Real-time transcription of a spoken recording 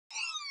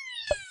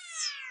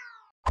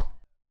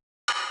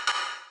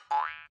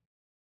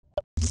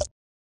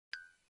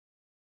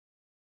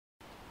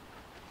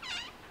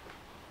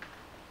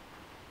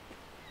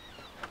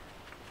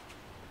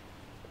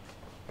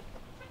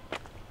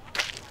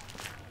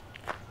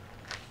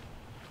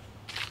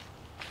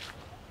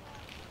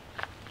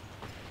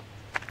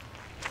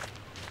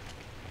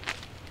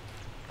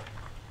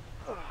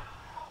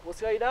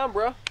see how you down,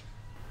 bro.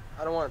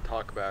 I don't want to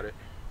talk about it.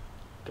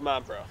 Come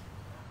on, bro.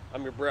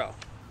 I'm your bro.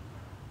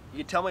 You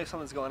can tell me if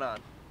something's going on,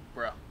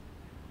 bro.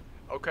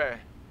 Okay.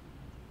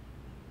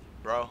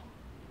 Bro.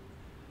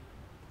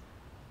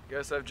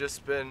 Guess I've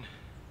just been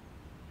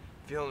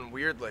feeling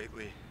weird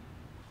lately.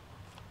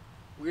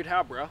 Weird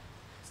how, bro?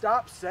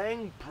 Stop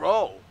saying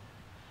bro.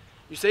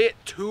 You say it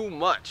too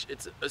much.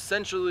 It's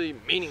essentially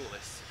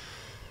meaningless.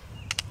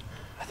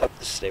 I thought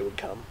this day would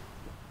come.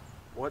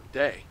 What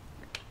day?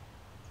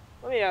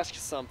 Let me ask you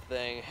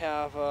something.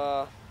 Have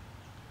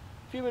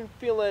you been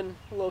feeling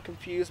a little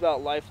confused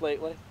about life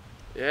lately?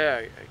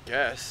 Yeah, I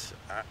guess.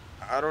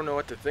 I don't know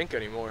what to think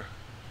anymore.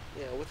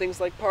 Yeah, with things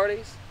like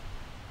parties,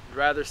 I'd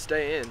rather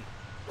stay in.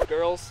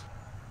 girls,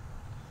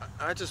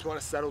 I just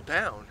want to settle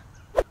down.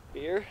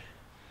 beer.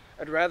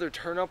 I'd rather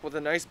turn up with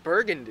a nice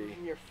burgundy.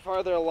 You're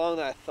farther along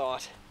than I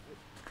thought.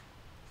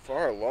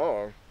 Far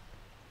along?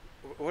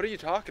 What are you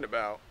talking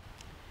about?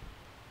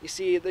 You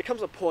see, there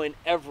comes a point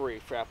in every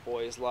frat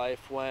boy's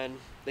life when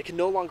they can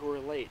no longer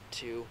relate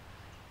to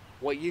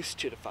what used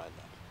to define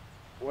them.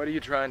 What are you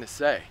trying to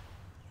say?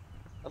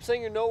 I'm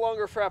saying you're no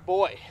longer a frat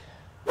boy.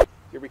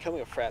 You're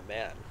becoming a frat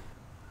man.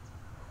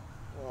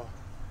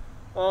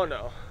 Oh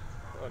no.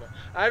 Oh no.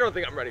 I don't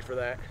think I'm ready for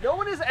that. No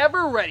one is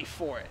ever ready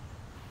for it.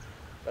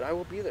 But I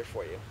will be there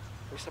for you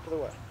every step of the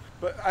way.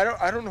 But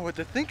I don't know what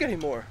to think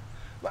anymore.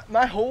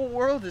 My whole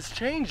world is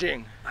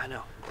changing. I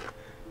know.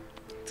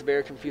 It's a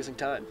very confusing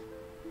time.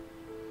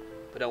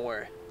 But don't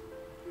worry.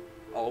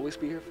 I'll always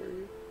be here for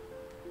you.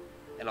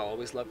 And I'll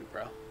always love you,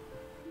 bro.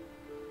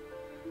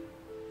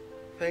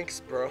 Thanks,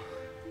 bro.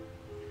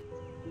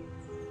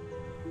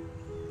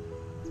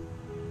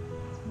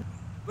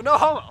 But no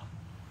homo.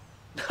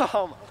 No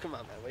homo. Come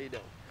on, man. What are you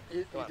doing?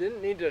 You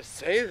didn't need to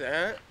say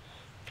that.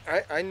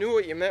 I knew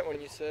what you meant when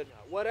you said...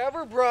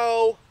 Whatever,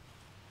 bro.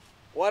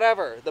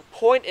 Whatever. The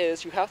point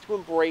is you have to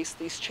embrace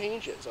these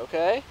changes,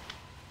 okay?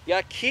 You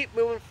gotta keep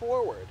moving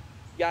forward.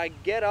 You gotta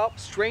get up,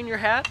 straighten your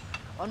hat,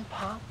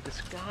 unpop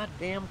this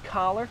goddamn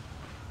collar,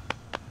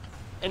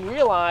 and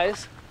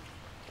realize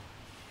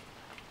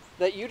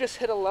that you just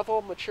hit a level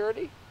of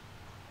maturity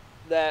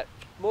that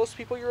most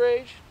people your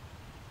age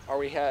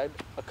already had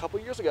a couple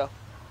years ago.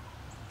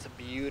 It's a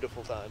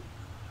beautiful time.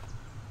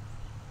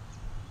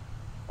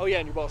 Oh yeah,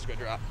 and your balls are gonna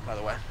drop, by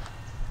the way.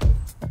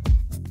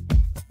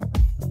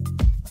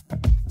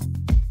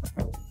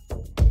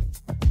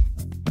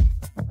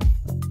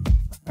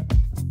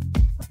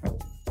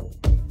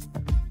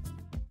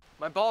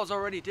 My balls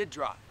already did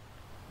drop.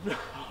 No,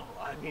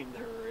 I mean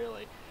they're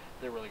really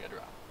gonna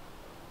drop.